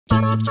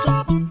Hello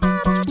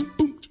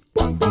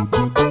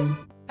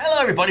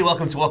everybody,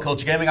 welcome to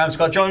WhatCulture Gaming. I'm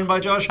Scott, joined by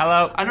Josh.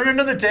 Hello. And on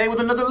another day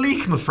with another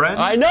leak, my friend.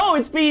 I know,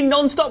 it's been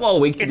non-stop all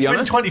week, to be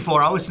honest. It's been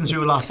 24 hours since we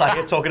were last out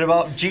here talking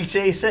about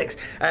GTA 6.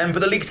 But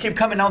the leaks keep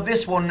coming. Now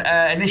this one,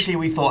 initially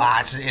we thought,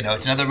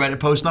 it's another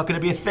Reddit post, not going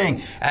to be a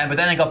thing. But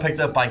then it got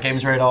picked up by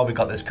Games Radar, we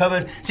got this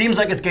covered. Seems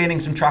like it's gaining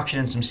some traction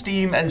and some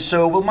steam, and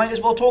so we might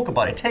as well talk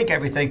about it. Take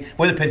everything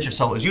with a pinch of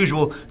salt as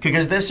usual,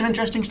 because there's some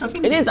interesting stuff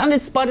in it. It is, and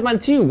it's Spider-Man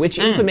 2, which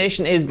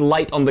information is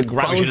light on the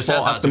ground for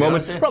at the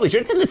moment. Probably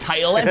should. It's in the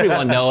title,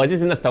 everyone knows.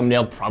 It's in the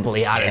thumbnail,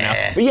 probably, I don't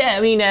know. But yeah, I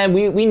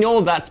mean, we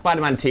know that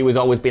Spider-Man 2 has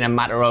always been a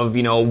matter of,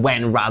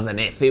 when rather than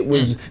if. It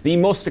was the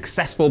most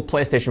successful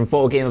PlayStation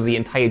 4 game of the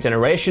entire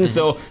generation,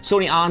 so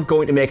Sony aren't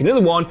going to make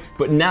another one,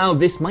 but now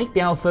this might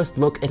be our first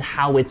look at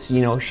how it's,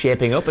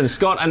 shaping up. And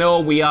Scott, I know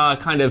we are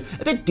kind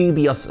of a bit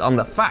dubious on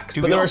the facts,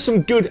 but there are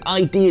some good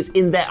ideas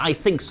in there, I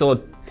think,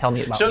 so tell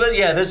me about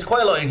it. There's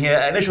quite a lot in here.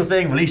 Initial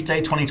thing, release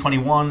date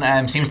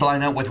 2021, seems to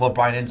line up with what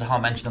Brian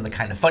Interhart mentioned on the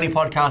Kind of Funny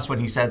podcast when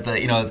he said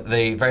that,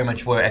 they very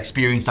much were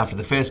experienced after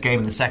the first game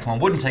and the second one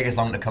wouldn't take as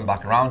long to come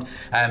back around.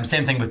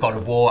 Same thing with God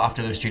of War,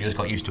 after the studios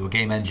got used to a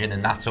game engine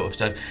and that sort of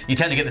stuff. You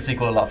tend to get the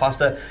sequel a lot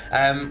faster.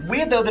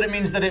 Weird though that it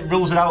means that it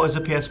rules it out as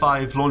a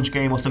PS5 launch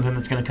game or something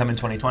that's going to come in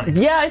 2020.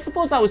 Yeah, I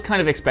suppose that was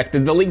kind of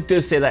expected. The leak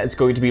does say that it's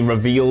going to be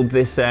revealed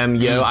this year.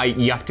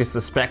 You have to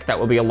suspect that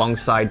will be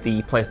alongside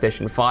the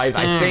PlayStation 5.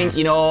 I think,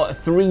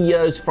 3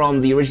 years from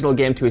the original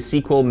game to a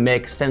sequel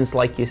makes sense,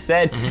 like you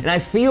said. And I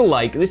feel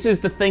like this is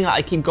the thing that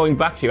I keep going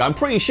back to. I'm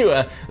pretty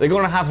sure they're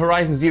going to have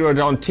Horizon Zero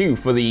Dawn 2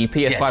 for the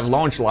PS5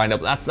 launch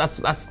lineup.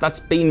 That's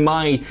been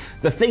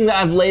the thing that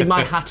I've laid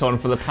my hat on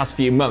for the past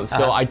few months.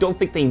 So I don't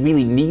think they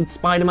really need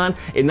Spider-Man,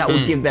 and that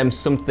would give them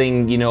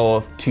something,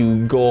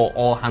 to go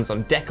all hands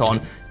on deck on,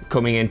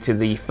 coming into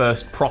the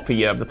first proper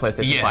year of the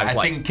PlayStation 5's life.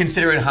 I think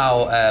considering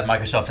how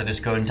Microsoft are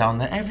just going down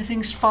there,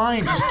 everything's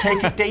fine, just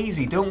take it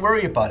daisy, don't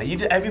worry about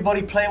it.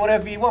 Everybody play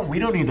whatever you want. We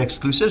don't need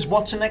exclusives.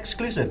 What's an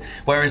exclusive?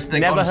 Whereas on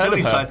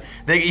Sony's side,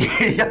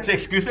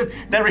 exclusive,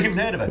 never even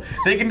heard of it.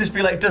 They can just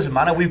be like, doesn't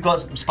matter, we've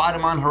got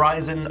Spider-Man,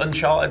 Horizon,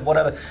 Uncharted,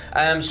 whatever.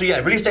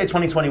 Release date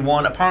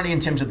 2021. Apparently in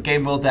terms of the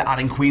game world, they're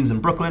adding Queens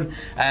and Brooklyn,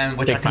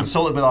 which I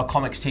consulted with our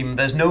comics team.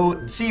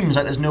 Seems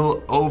like there's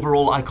no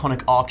overall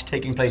iconic arcs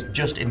taking place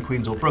just in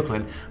Queens or Brooklyn.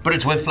 But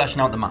it's worth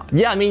fleshing out the map.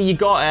 Yeah, I mean, you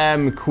got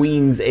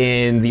Queens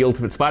in the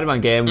Ultimate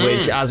Spider-Man game,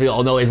 which, as we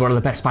all know, is one of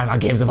the best Spider-Man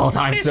games of all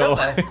time.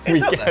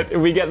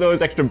 We get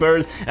those extra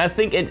burrs. And I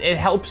think it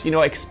helps,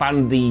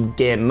 expand the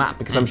game map,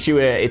 because I'm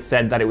sure it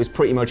said that it was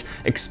pretty much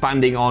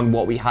expanding on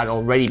what we had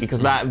already,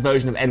 because that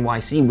version of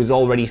NYC was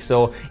already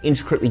so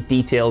intricately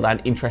detailed and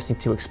interesting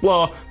to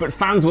explore. But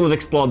fans will have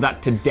explored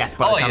that to death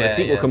by the time the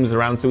sequel comes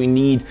around. So we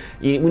need.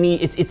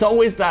 It's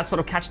always that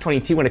sort of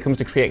catch-22 when it comes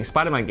to creating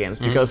Spider-Man games,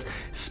 because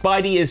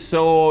Spidey is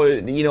so,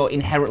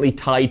 inherently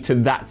tied to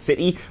that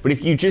city, but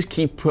if you just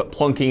keep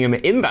plonking him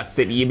in that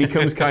city, it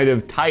becomes kind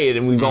of tired,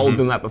 and we've all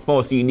done that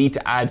before, so you need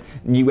to add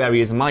new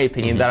areas, in my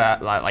opinion,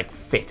 that are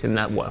fit, and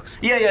that works.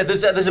 Yeah,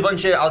 there's a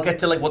bunch of, I'll get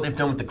to what they've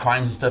done with the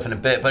crimes and stuff in a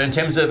bit, but in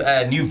terms of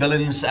new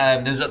villains,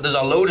 there's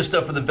a load of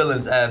stuff for the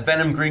villains.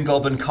 Venom, Green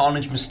Goblin,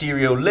 Carnage,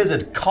 Mysterio,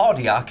 Lizard,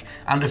 Cardiac,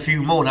 and a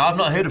few more. Now, I've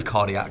not heard of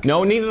Cardiac.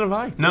 No, neither have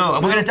I. No,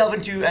 and we're going to delve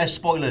into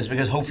spoilers,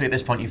 because hopefully at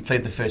this point you've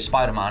played the first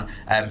Spider-Man,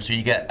 so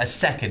you get a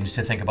second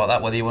to think about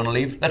that, whether you want to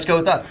leave. Let's go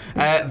with that.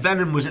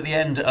 Venom was at the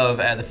end of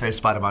the first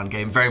Spider-Man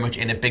game, very much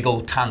in a big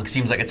old tank.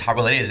 Seems like it's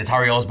it's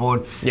Harry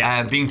Osborn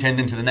being turned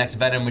into the next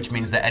Venom, which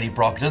means that Eddie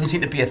Brock doesn't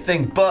seem to be a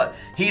thing, but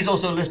he's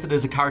also listed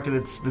as a character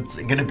that's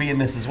going to be in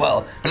this as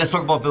well. But let's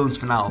talk about villains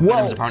for now.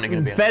 Venom's apparently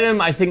going to be in Venom,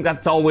 I think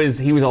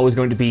he was always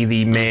going to be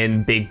the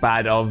main big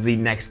bad of the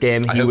next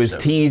game. He was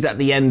teased at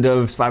the end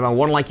of Spider-Man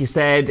 1, like you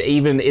said.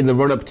 Even in the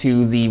run-up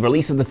to the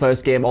release of the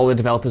first game, all the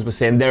developers were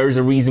saying there is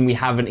a reason we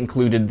haven't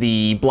included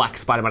the black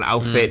Spider-Man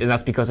outfit, and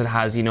that's because it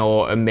has,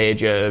 a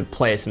major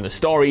place in the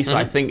story. So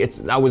I think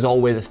that was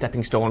always a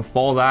stepping stone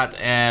for that.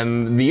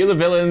 The other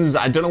villains,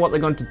 I don't know what they're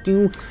going to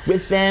do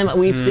with them.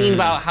 We've seen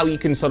about how you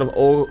can sort of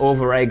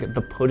over-egg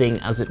the pudding,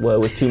 as it were,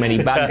 with too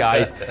many bad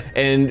guys.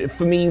 And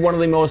for me, one of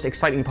the most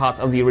exciting parts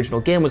of the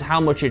original game was how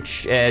much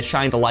it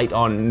shined a light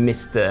on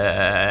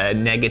Mr.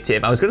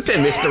 Negative. I was going to say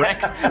Mr.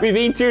 X. We've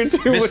been too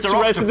much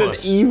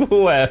Resident Evil.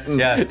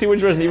 Too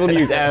much Resident Evil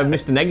news.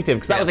 Mr. Negative,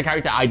 because that was a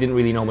character I didn't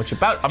really know much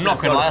about. I'm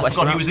not going to lie, I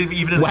forgot he was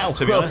even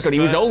in Scott, he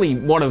was only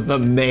one of the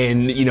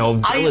main,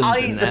 villains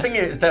in there. The thing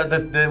is,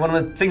 one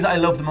of the things that I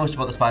love the most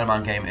about the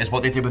Spider-Man game is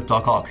what they did with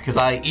Doc Ock, because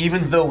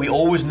even though we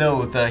always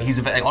know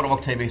that Otto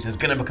Octavius is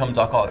going to become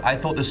Doc Ock, I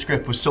thought the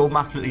script was so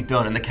immaculately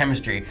done, and the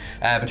chemistry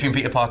between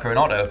Peter Parker and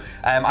Otto,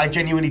 I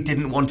genuinely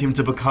didn't want him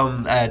to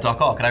become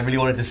Doc Ock, and I really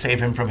wanted to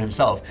save him from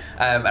himself.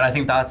 And I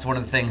think that's one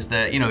of the things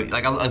that,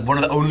 one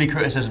of the only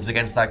criticisms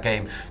against that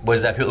game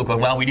was people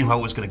going, well, we knew how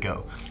it was going to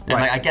go. And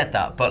I get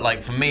that,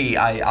 but for me,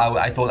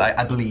 I thought,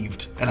 I believed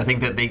believed, and I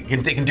think that they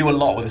can do a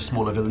lot with a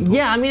smaller villain pool.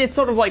 Yeah, I mean, it's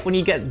sort of like when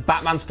you get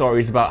Batman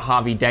stories about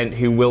Harvey Dent,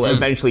 who will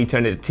eventually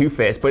turn into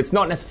Two-Face, but it's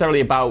not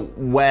necessarily about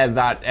where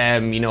that,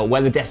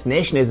 where the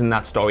destination is in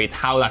that story. It's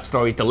how that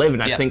story is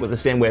delivered. And I think with the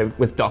same way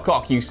with Doc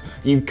Ock,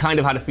 you kind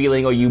of had a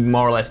feeling, or you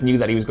more or less knew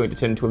that he was going to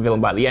turn into a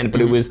villain by the end.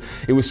 But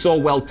it was so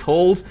well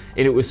told,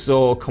 and it was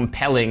so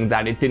compelling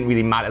that it didn't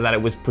really matter that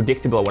it was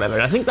predictable or whatever.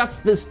 And I think that's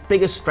the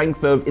biggest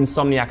strength of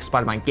Insomniac's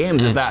Spider-Man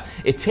games is that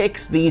it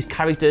takes these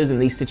characters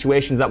and these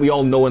situations that we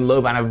all know and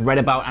love and have read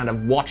about and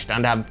have watched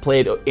and have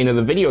played in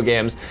other video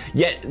games,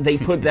 yet they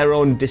put their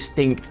own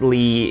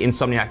distinctly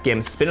Insomniac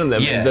game spin on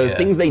them. The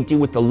things they do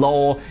with the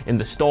lore and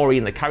the story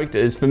and the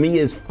characters, for me,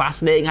 is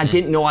fascinating. I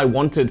didn't know I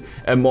wanted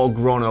a more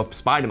grown-up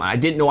Spider-Man. I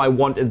didn't know I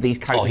wanted these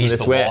characters in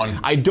this way.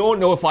 I don't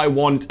know if I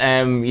want,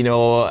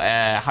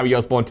 Harry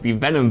Osborn to be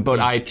Venom, but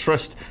I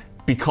trust,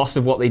 because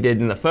of what they did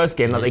in the first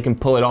game, that they can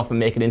pull it off and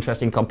make it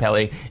interesting,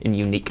 compelling, and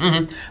unique. I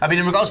mean,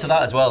 in regards to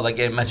that as well, like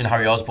you mentioned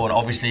Harry Osborn,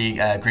 obviously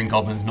Green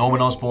Goblin's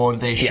Norman Osborn.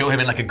 They show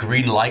him in like a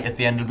green light at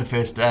the end of the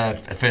first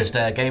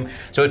game,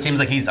 so it seems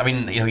like he's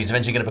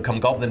eventually going to become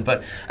Goblin.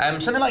 But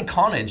something like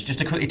Carnage, just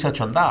to quickly touch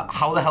on that,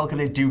 how the hell can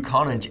they do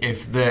Carnage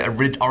if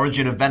the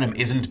origin of Venom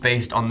isn't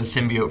based on the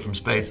symbiote from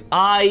space?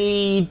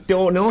 I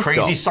don't know.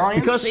 Crazy science?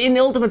 Because in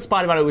Ultimate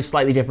Spider-Man it was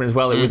slightly different as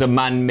well. It was a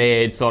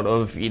man-made sort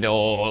of,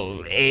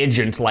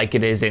 agent like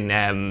it is in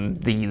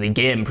the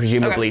game,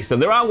 presumably. Okay. So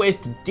there are ways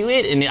to do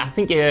it, and I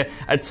think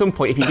at some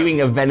point, if you're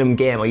doing a Venom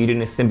game or you're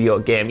doing a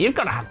symbiote game, you've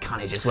got to have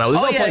Carnage as well.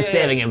 There's no point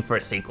saving him for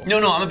a sequel. No,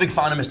 I'm a big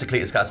fan of Mr.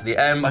 Cletus Cassidy.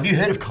 Have you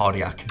heard of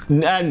Cardiac?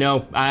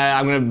 No.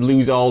 I'm going to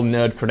lose all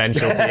nerd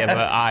credentials here, but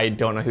I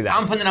don't know who that is.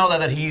 I'm putting out there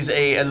that he's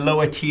a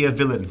lower tier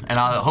villain, and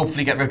I'll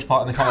hopefully get ripped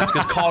apart in the comments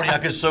because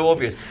Cardiac is so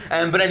obvious.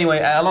 But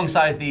anyway,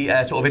 alongside the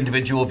sort of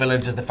individual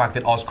villains is the fact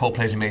that Oscorp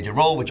plays a major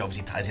role, which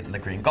obviously ties into the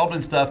Green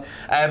Goblin stuff.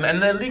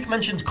 And the leak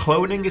mentioned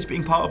cloning as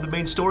being part of the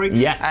main story.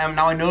 Yes.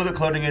 Now I know that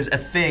cloning is a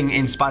thing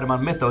in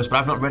Spider-Man mythos, but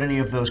I've not read any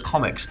of those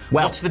comics.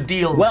 What's the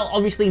deal? Well,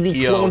 obviously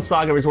the Clone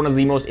Saga is one of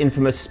the most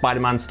infamous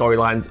Spider-Man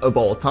storylines of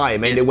all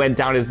time, and it went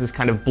down as this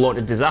kind of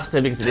bloated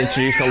disaster because it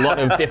introduced a lot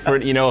of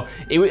different,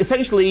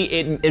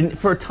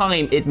 for a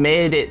time it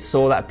made it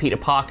so that Peter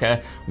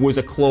Parker was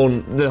a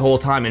clone the whole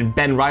time, and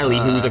Ben Reilly,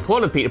 who was a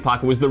clone of Peter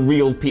Parker, was the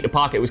real Peter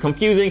Parker. It was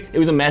confusing, it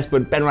was a mess,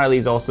 but Ben Reilly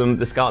is awesome.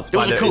 The Scarlet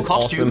Spider is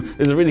awesome. It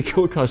was a really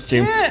cool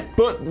costume. Yeah.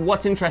 But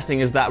what's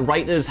interesting is that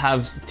writers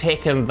have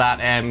taken that,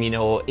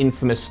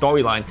 infamous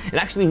storyline and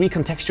actually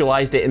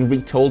recontextualized it and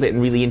retold it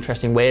in really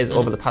interesting ways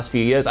over the past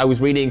few years. I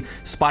was reading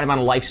Spider-Man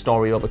Life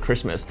Story over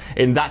Christmas,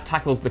 and that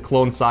tackles the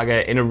Clone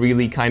Saga in a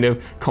really kind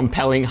of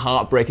compelling,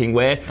 heartbreaking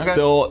way. Okay.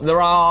 So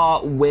there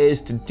are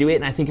ways to do it,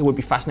 and I think it would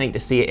be fascinating to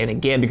see it in a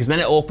game, because then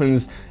it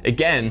opens,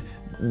 again,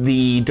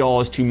 the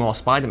doors to more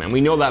Spider-Man.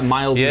 We know that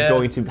Miles is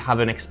going to have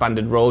an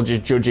expanded role,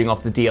 just judging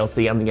off the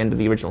DLC and the end of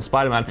the original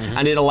Spider-Man,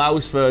 and it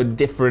allows for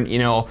different,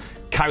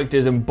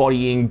 characters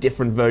embodying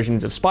different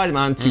versions of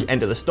Spider-Man to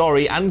enter the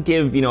story and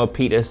give,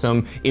 Peter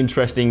some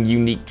interesting,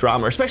 unique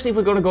drama, especially if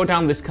we're going to go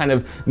down this kind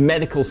of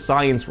medical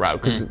science route,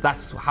 because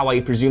that's how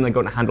I presume they're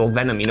going to handle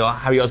Venom.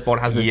 Harry Osborn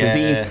has this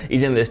disease,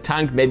 he's in this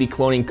tank, maybe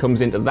cloning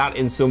comes into that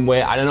in some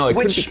way. I don't know, it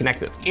could be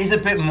connected. Is a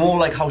bit more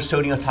like how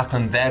Sony are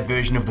tackling their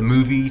version of the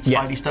movie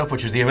Spidey stuff,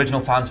 which was the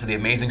original plans for the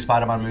Amazing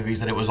Spider-Man movies,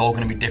 that it was all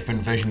going to be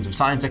different versions of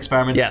science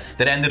experiments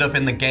that ended up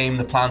in the game.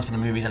 The plans for the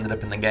movies ended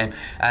up in the game.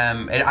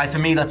 For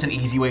me, that's an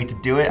easy way to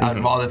do it. I'd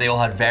rather they all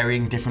had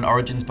varying different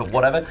origins, but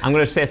whatever. I'm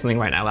going to say something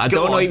right now. I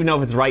don't even know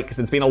if it's right, because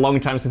it's been a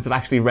long time since I've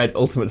actually read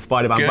Ultimate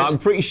Spider-Man, but I'm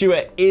pretty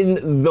sure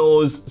in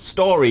those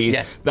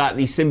stories that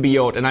the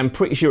symbiote, and I'm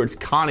pretty sure it's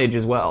Carnage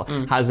as well,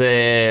 has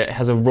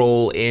a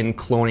role in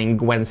cloning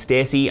Gwen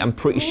Stacy. I'm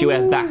pretty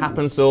sure that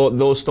happens, so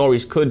those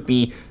stories could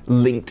be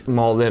linked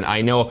more than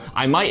I know.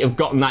 I might have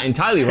gotten that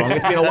entirely wrong.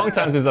 It's been a long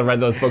time since I've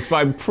read those books, but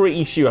I'm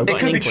pretty sure I've got it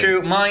could be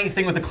true. My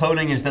thing with the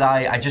cloning is that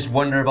I just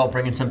wonder about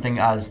bringing something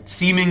as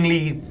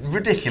seemingly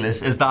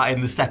ridiculous as that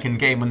in the second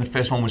game when the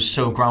first one was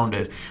so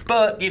grounded.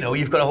 But,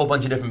 you've got a whole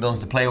bunch of different villains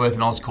to play with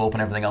and Oscorp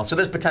and everything else, so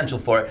there's potential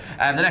for it.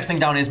 And the next thing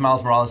down is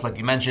Miles Morales, like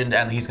you mentioned,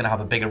 and he's going to have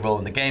a bigger role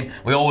in the game.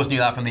 We always knew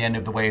that from the end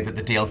of the way that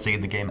the DLC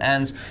in the game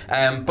ends.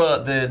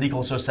 But the leak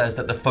also says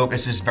that the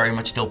focus is very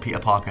much still Peter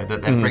Parker,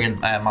 that they're bringing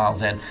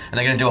Miles in, and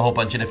they're going to do a whole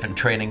bunch of different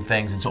training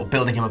things and sort of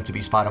building him up to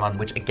be Spider-Man,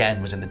 which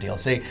again was in the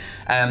DLC.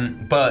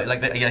 But we're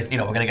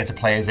going to get to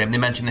play as him. They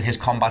mentioned that his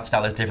combat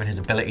style is different, his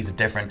abilities are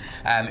different.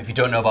 If you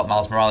don't know about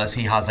Miles Morales,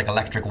 he has like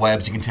electric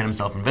webs, he can turn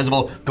himself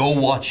invisible. Go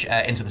watch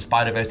Into the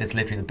Spider-Verse, it's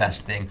literally the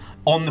best thing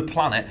on the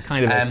planet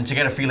to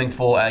get a feeling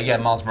for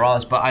Miles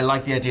Morales. But I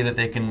like the idea that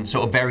they can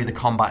sort of vary the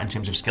combat in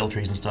terms of skill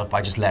trees and stuff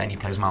by just letting you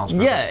play as Miles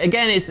forever. Yeah,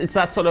 again, it's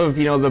that sort of,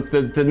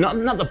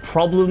 not the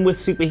problem with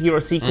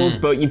superhero sequels,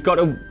 but you've got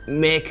to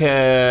make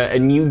a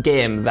new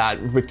game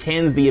that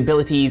retains the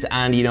abilities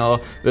and,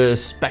 the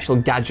special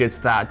gadgets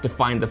that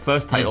defined the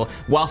first title,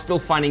 while still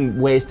finding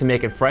ways to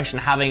make it fresh and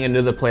having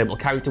another playable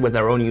character with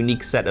their own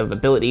unique set of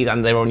abilities abilities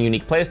and their own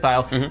unique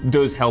playstyle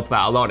does help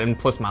that a lot. And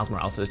plus, Miles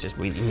Morales is just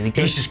really, really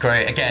good. He's just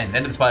great. Again,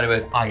 Into the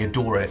Spider-Verse, I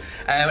adore it.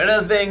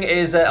 Another thing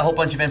is a whole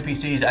bunch of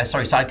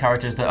NPCs, side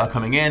characters that are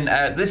coming in.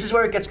 This is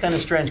where it gets kind of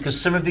strange because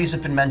some of these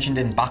have been mentioned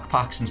in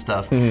backpacks and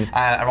stuff.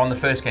 Around the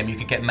first game, you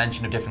could get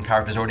mention of different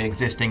characters already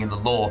existing in the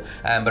lore,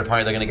 but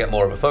apparently they're going to get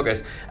more of a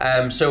focus.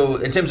 So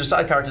in terms of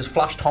side characters,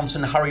 Flash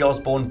Thompson, Harry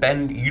Osborn,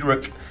 Ben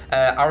Urich,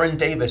 Aaron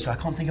Davis, who I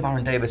can't think of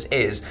Aaron Davis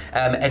is,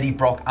 Eddie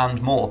Brock,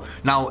 and more.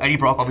 Now, Eddie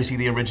Brock, obviously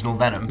the original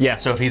Venom. Yeah.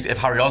 So if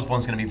Harry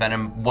Osborn's going to be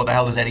Venom, what the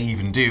hell does Eddie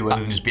even do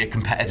other than just be a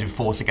competitive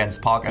force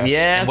against Parker?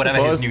 Yeah, in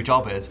whatever his new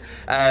job is.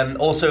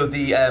 Also,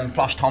 the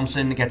Flash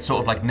Thompson gets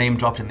sort of like name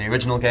dropped in the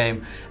original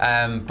game.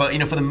 But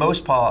for the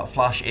most part,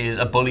 Flash is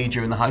a bully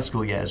during the high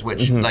school years,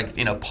 which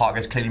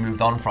Parker's clearly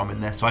moved on from in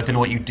this. So I don't know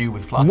what you do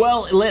with Flash.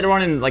 Well, later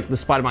on in like the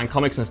Spider-Man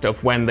comics and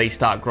stuff, when they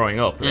start growing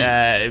up,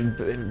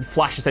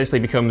 Flash essentially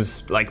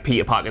becomes like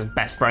Peter Parker's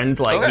best friend.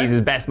 Like he's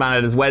his best man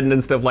at his wedding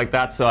and stuff like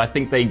that. So I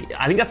think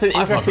that's an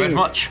interesting.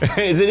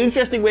 It's an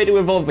interesting way to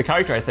evolve the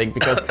character, I think,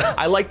 because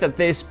I like that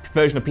this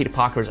version of Peter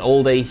Parker is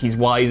older, he's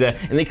wiser,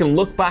 and they can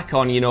look back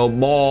on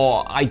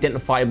more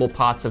identifiable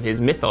parts of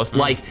his mythos,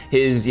 like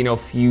his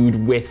feud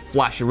with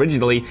Flash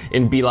originally,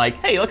 and be like,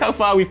 hey, look how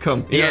far we've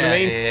come. You know what I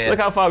mean? Yeah. Look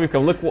how far we've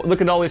come.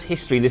 Look at all this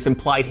history, this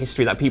implied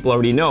history that people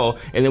already know,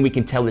 and then we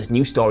can tell this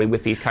new story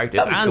with these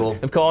characters. And cool.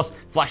 Of course,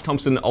 Flash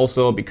Thompson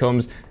also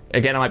becomes,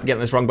 again, I might be getting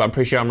this wrong, but I'm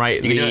pretty sure I'm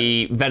right,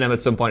 the Venom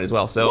at some point as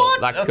well. So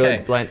that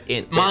could blend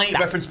in. My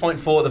reference point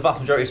for the vast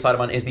majority of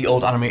Spider-Man is the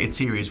old animated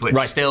series, which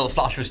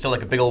Flash was still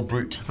like a big old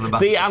brute for the most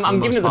part. See, I'm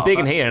giving it the big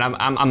in here, and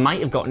I might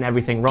have gotten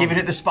everything wrong. Giving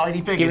it the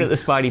Spidey big. Giving it the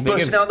Spidey big.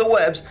 Busting out the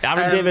webs.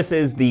 Aaron Davis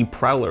is the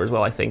Prowler as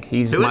well, I think.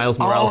 He's Miles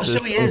Morales'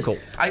 uncle.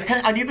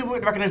 I knew the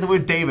recognize the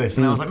word Davis,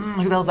 and I was like,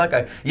 who the hell's that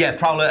guy? Yeah,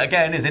 Prowler,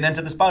 again, is in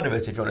Enter the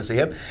Spider-Verse, if you want to see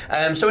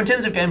him. So in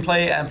terms of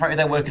gameplay, apparently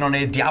they're working on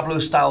a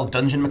Diablo-style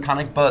dungeon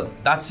mechanic,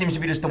 but that seems to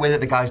be just the way that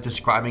the guys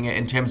describing it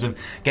in terms of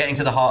getting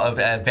to the heart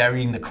of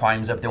varying the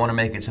crimes up. They want to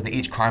make it so that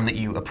each crime that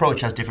you approach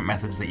has different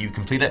methods that you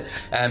complete it.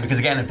 Because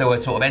again, if there were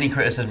sort of any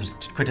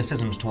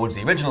criticisms towards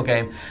the original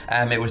game,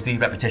 it was the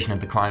repetition of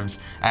the crimes.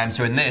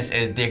 So in this,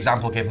 the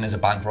example given is a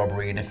bank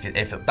robbery, and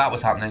if that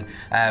was happening,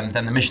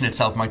 then the mission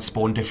itself might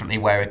spawn differently,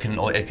 where it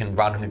can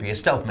randomly be a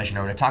stealth mission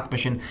or an attack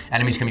mission.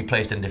 Enemies can be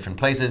placed in different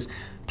places.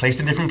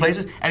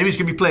 Enemies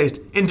can be placed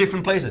in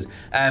different places.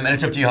 And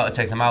it's up to you how to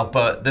take them out.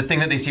 But the thing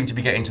that they seem to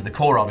be getting to the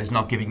core of is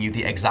not giving you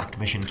the exact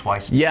mission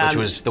twice, which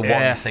was the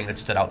one thing that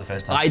stood out the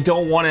first time. I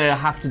don't want to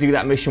have to do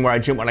that mission where I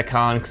jump on a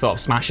car and sort of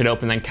smash it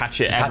up and then catch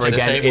it ever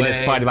again in a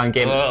Spider-Man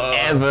game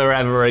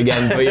ever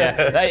again. But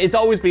yeah, it's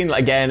always been,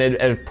 again,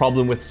 a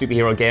problem with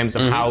superhero games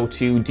of how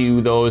to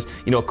do those,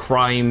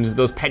 crimes,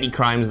 those petty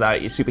crimes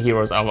that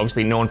superheroes are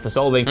obviously known for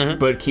solving,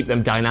 but keep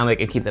them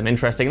dynamic and keep them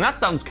interesting. And that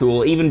sounds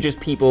cool. Even just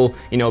people,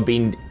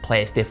 being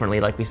placed differently,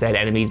 like we said,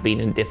 enemies being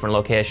in different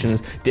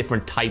locations,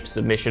 different types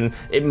of mission.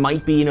 It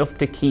might be enough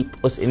to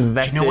keep us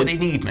invested. Do you know what they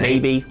need, mate?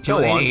 Maybe. Do you know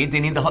what they need? They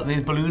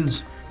need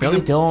balloons. No, they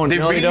don't. They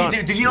really don't.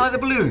 do. Did you not like the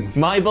balloons?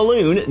 My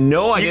balloon?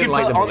 No, I didn't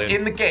like the balloon.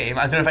 In the game,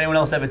 I don't know if anyone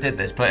else ever did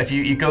this, but if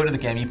you go to the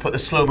game, you put the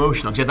slow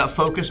motion on. Do you have that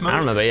focus mode? I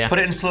remember, yeah. Put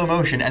it in slow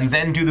motion and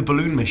then do the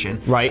balloon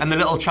mission. Right. And the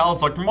little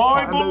child's like,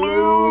 my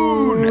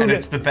balloon! And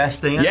it's the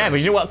best thing ever. Yeah, but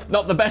you know what's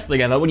not the best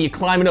thing ever? When you're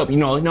climbing up,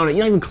 no, you're not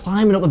even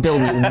climbing up a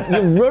building.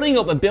 You're running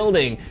up a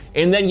building,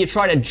 and then you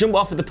try to jump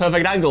off at the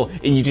perfect angle,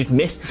 and you just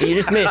miss,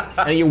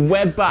 and you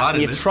web back,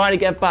 and you try to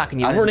get back,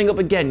 and you're running up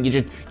again, you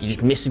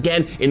just miss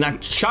again, and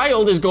that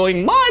child is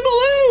going, my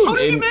balloon! How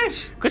did you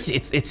miss? Because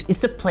it's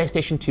the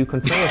PlayStation 2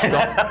 controller,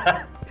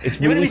 Scott.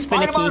 It's You're really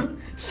Spider-Man,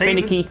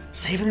 finicky.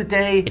 Saving the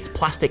day. It's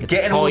plastic, it's a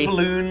getting toy. all the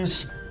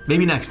balloons.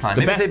 Maybe next time.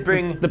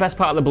 The best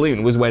part of the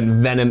balloon was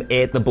when Venom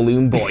ate the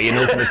balloon boy in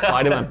Ultimate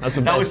Spider-Man. That's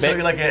the best bit. That was sort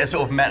of like a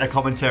sort of meta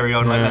commentary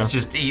on like, let's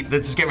just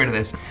get rid of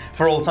this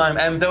for all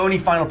time. The only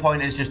final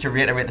point is just to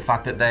reiterate the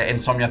fact that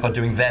Insomniac are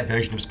doing their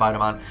version of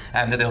Spider-Man,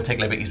 that they'll take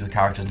liberties with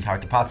characters and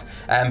character paths.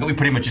 But we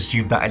pretty much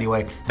assumed that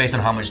anyway, based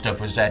on how much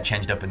stuff was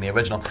changed up in the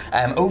original.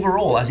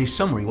 Overall, as a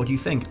summary, what do you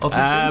think of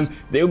these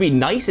things? They would be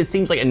nice. It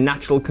seems like a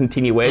natural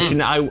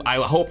continuation.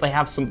 I hope they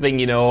have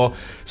something,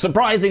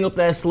 surprising up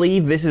their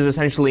sleeve. This is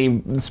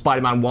essentially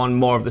Spider-Man 1,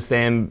 more of the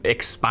same,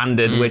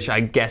 expanded, which I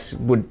guess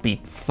would be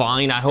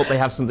fine. I hope they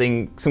have some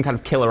kind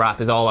of killer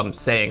app is all I'm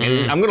saying.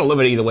 And I'm going to love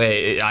it either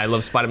way. I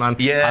love Spider-Man.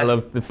 Yeah. I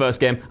love the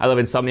first game. I love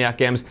Insomniac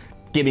games.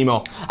 Give me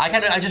more.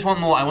 I just want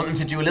more. I want them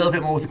to do a little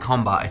bit more with the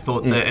combat. I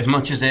thought that as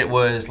much as it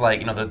was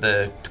like,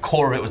 the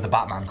core of it was the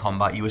Batman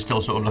combat, you were still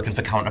sort of looking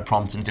for counter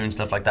prompts and doing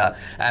stuff like that.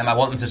 I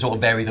want them to sort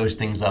of vary those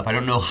things up. I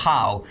don't know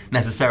how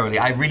necessarily.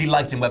 I really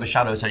liked in Web of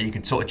Shadows how you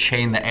could sort of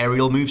chain the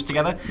aerial moves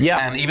together.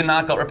 Yeah. Even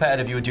that got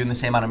repetitive. You were doing the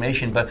same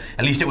animation, but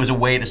at least it was a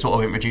way to sort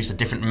of introduce a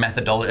different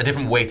methodology, a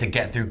different way to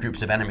get through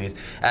groups of enemies.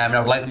 And I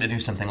would like them to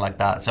do something like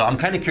that. So I'm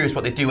kind of curious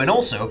what they do, and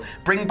also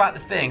bring back the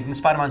thing from the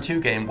Spider-Man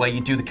 2 game where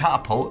you do the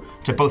catapult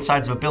to both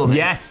sides of a building.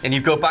 Yes. And you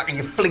go back and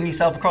you fling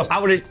yourself across. I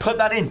would put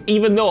that in.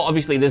 Even though,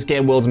 obviously, this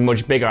game world's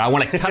much bigger, I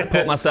want to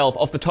catapult myself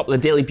off the top of the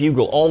Daily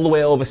Bugle all the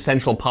way over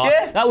Central Park.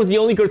 Yeah. That was the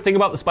only good thing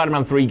about the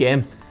Spider-Man 3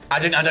 game. I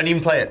don't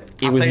even play it.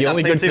 It was the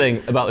only good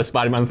thing about the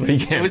Spider-Man 3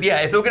 game. It was,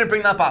 yeah, if they were going to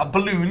bring that back,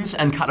 balloons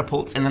and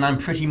catapults, and then I'm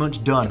pretty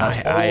much done. That's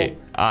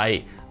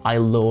I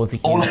loathe you.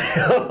 All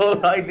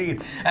I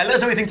need. Let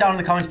us know what you think down in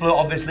the comments below.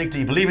 Obviously, do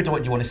you believe it or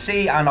what you want to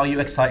see? And are you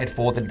excited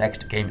for the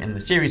next game in the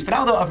series? For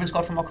now, though, I've been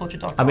Scott from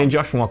WhatCulture.com. I've been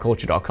Josh from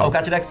WhatCulture.com. I'll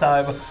catch you next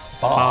time.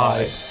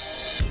 Bye.